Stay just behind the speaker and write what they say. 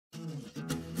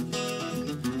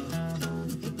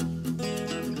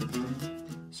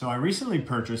So I recently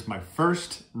purchased my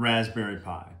first Raspberry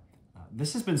Pi.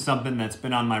 This has been something that's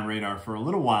been on my radar for a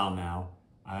little while now.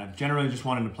 I've generally just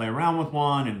wanted to play around with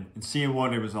one and see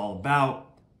what it was all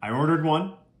about. I ordered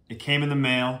one, it came in the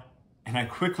mail, and I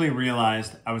quickly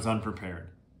realized I was unprepared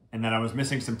and that I was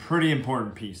missing some pretty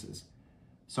important pieces.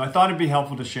 So I thought it'd be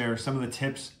helpful to share some of the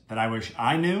tips that I wish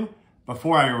I knew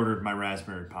before I ordered my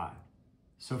Raspberry Pi.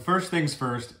 So first things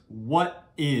first,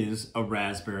 what is a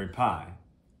Raspberry Pi?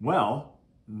 Well,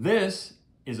 this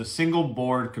is a single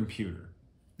board computer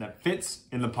that fits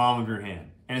in the palm of your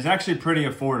hand and is actually pretty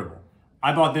affordable.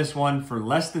 I bought this one for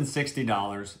less than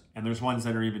 $60, and there's ones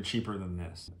that are even cheaper than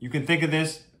this. You can think of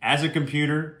this as a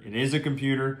computer. It is a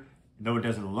computer. Though it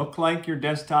doesn't look like your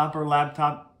desktop or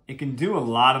laptop, it can do a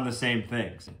lot of the same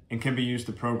things and can be used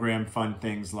to program fun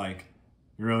things like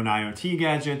your own IoT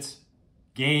gadgets,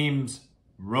 games,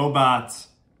 robots,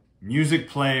 music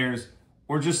players,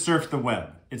 or just surf the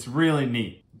web. It's really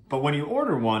neat. But when you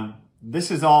order one,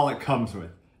 this is all it comes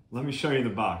with. Let me show you the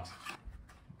box.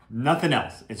 Nothing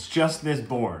else. It's just this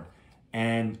board.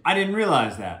 And I didn't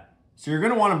realize that. So you're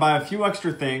going to want to buy a few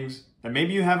extra things that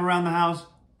maybe you have around the house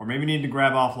or maybe need to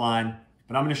grab offline.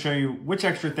 But I'm going to show you which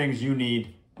extra things you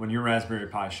need when your Raspberry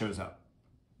Pi shows up.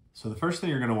 So the first thing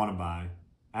you're going to want to buy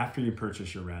after you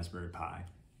purchase your Raspberry Pi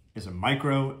is a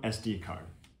micro SD card.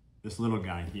 This little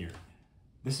guy here.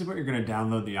 This is what you're going to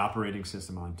download the operating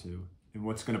system onto and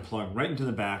what's going to plug right into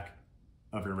the back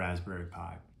of your Raspberry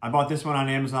Pi. I bought this one on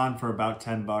Amazon for about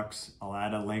 10 bucks. I'll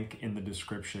add a link in the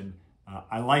description.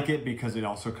 I like it because it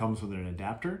also comes with an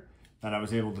adapter that I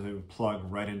was able to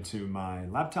plug right into my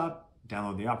laptop,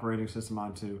 download the operating system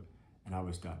onto, and I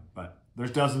was done. But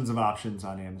there's dozens of options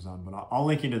on Amazon, but I'll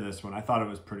link you to this one. I thought it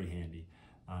was pretty handy.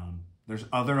 There's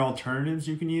other alternatives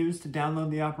you can use to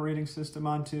download the operating system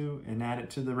onto and add it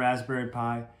to the Raspberry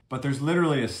Pi, but there's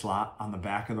literally a slot on the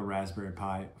back of the Raspberry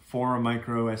Pi for a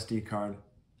micro SD card.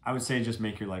 I would say just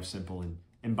make your life simple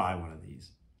and buy one of these.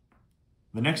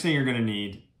 The next thing you're going to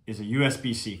need is a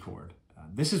USB-C cord.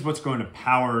 This is what's going to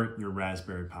power your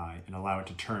Raspberry Pi and allow it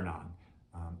to turn on.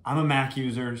 I'm a Mac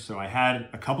user, so I had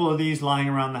a couple of these lying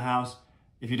around the house.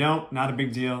 If you don't, not a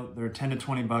big deal. They're 10 to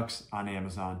 20 bucks on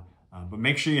Amazon. But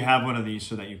make sure you have one of these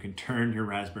so that you can turn your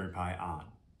Raspberry Pi on.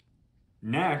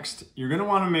 Next, you're going to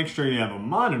want to make sure you have a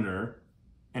monitor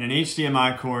and an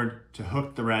HDMI cord to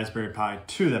hook the Raspberry Pi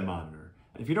to the monitor.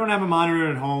 If you don't have a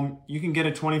monitor at home, you can get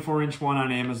a 24-inch one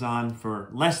on Amazon for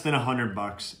less than 100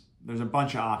 bucks. There's a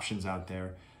bunch of options out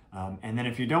there. And then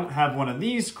if you don't have one of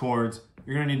these cords,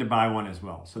 you're going to need to buy one as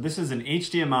well. So this is an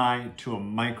HDMI to a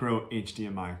micro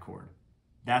HDMI cord.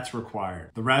 That's required.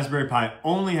 The Raspberry Pi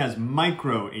only has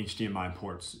micro HDMI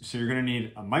ports, so you're going to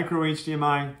need a micro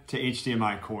HDMI to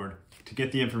HDMI cord to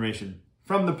get the information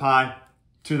from the Pi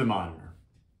to the monitor.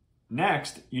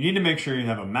 Next, you need to make sure you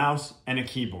have a mouse and a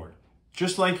keyboard.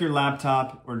 Just like your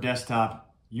laptop or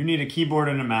desktop, you need a keyboard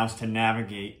and a mouse to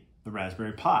navigate the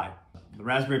Raspberry Pi. The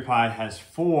Raspberry Pi has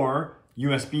 4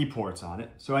 USB ports on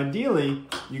it, so ideally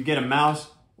you get a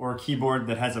mouse or a keyboard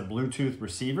that has a Bluetooth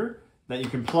receiver that you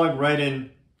can plug right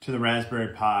in to the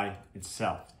Raspberry Pi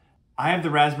itself. I have the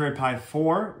Raspberry Pi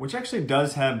 4, which actually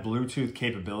does have Bluetooth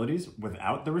capabilities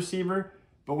without the receiver,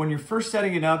 but when you're first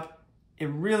setting it up, it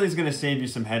really is going to save you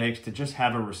some headaches to just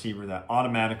have a receiver that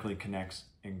automatically connects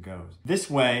and goes. This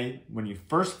way, when you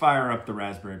first fire up the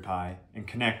Raspberry Pi and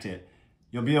connect it,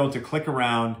 you'll be able to click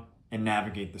around and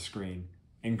navigate the screen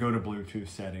and go to Bluetooth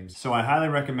settings. So I highly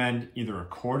recommend either a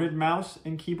corded mouse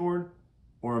and keyboard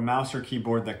or a mouse or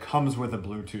keyboard that comes with a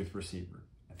Bluetooth receiver.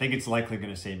 I think it's likely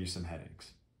going to save you some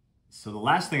headaches. So the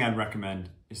last thing I'd recommend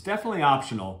is definitely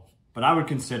optional, but I would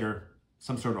consider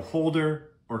some sort of holder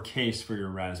or case for your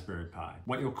Raspberry Pi.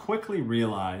 What you'll quickly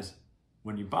realize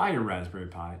when you buy your Raspberry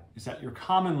Pi is that you're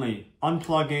commonly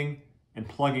unplugging and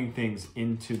plugging things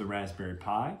into the Raspberry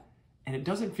Pi, and it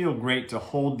doesn't feel great to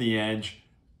hold the edge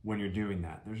when you're doing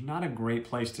that. There's not a great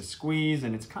place to squeeze,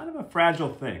 and it's kind of a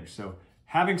fragile thing. So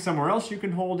having somewhere else you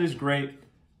can hold is great.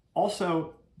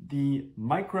 Also, the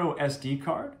micro SD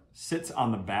card sits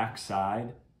on the back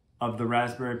side of the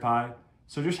Raspberry Pi.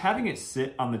 So just having it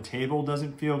sit on the table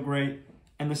doesn't feel great.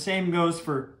 And the same goes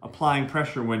for applying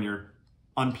pressure when you're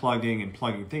unplugging and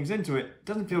plugging things into it. It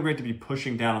doesn't feel great to be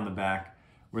pushing down on the back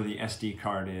where the SD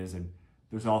card is, and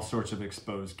there's all sorts of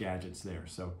exposed gadgets there.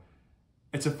 So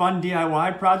it's a fun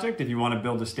DIY project if you want to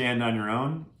build a stand on your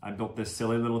own. I built this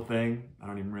silly little thing. I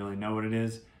don't even really know what it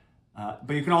is.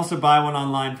 But you can also buy one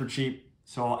online for cheap.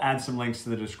 So I'll add some links to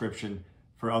the description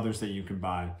for others that you can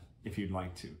buy if you'd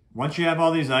like to. Once you have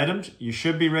all these items, you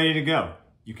should be ready to go.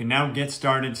 You can now get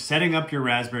started setting up your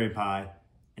Raspberry Pi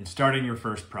and starting your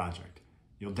first project.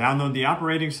 You'll download the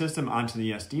operating system onto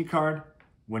the SD card.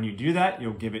 When you do that,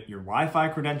 you'll give it your Wi-Fi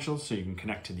credentials so you can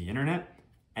connect to the internet.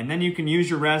 And then you can use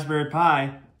your Raspberry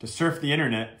Pi to surf the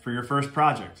internet for your first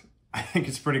project. I think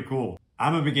it's pretty cool.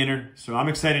 I'm a beginner, so I'm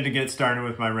excited to get started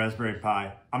with my Raspberry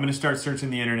Pi. I'm gonna start searching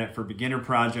the internet for beginner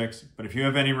projects, but if you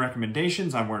have any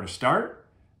recommendations on where to start,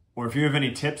 or if you have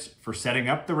any tips for setting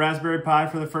up the Raspberry Pi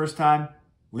for the first time,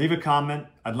 leave a comment.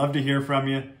 I'd love to hear from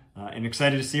you and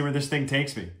excited to see where this thing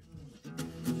takes me.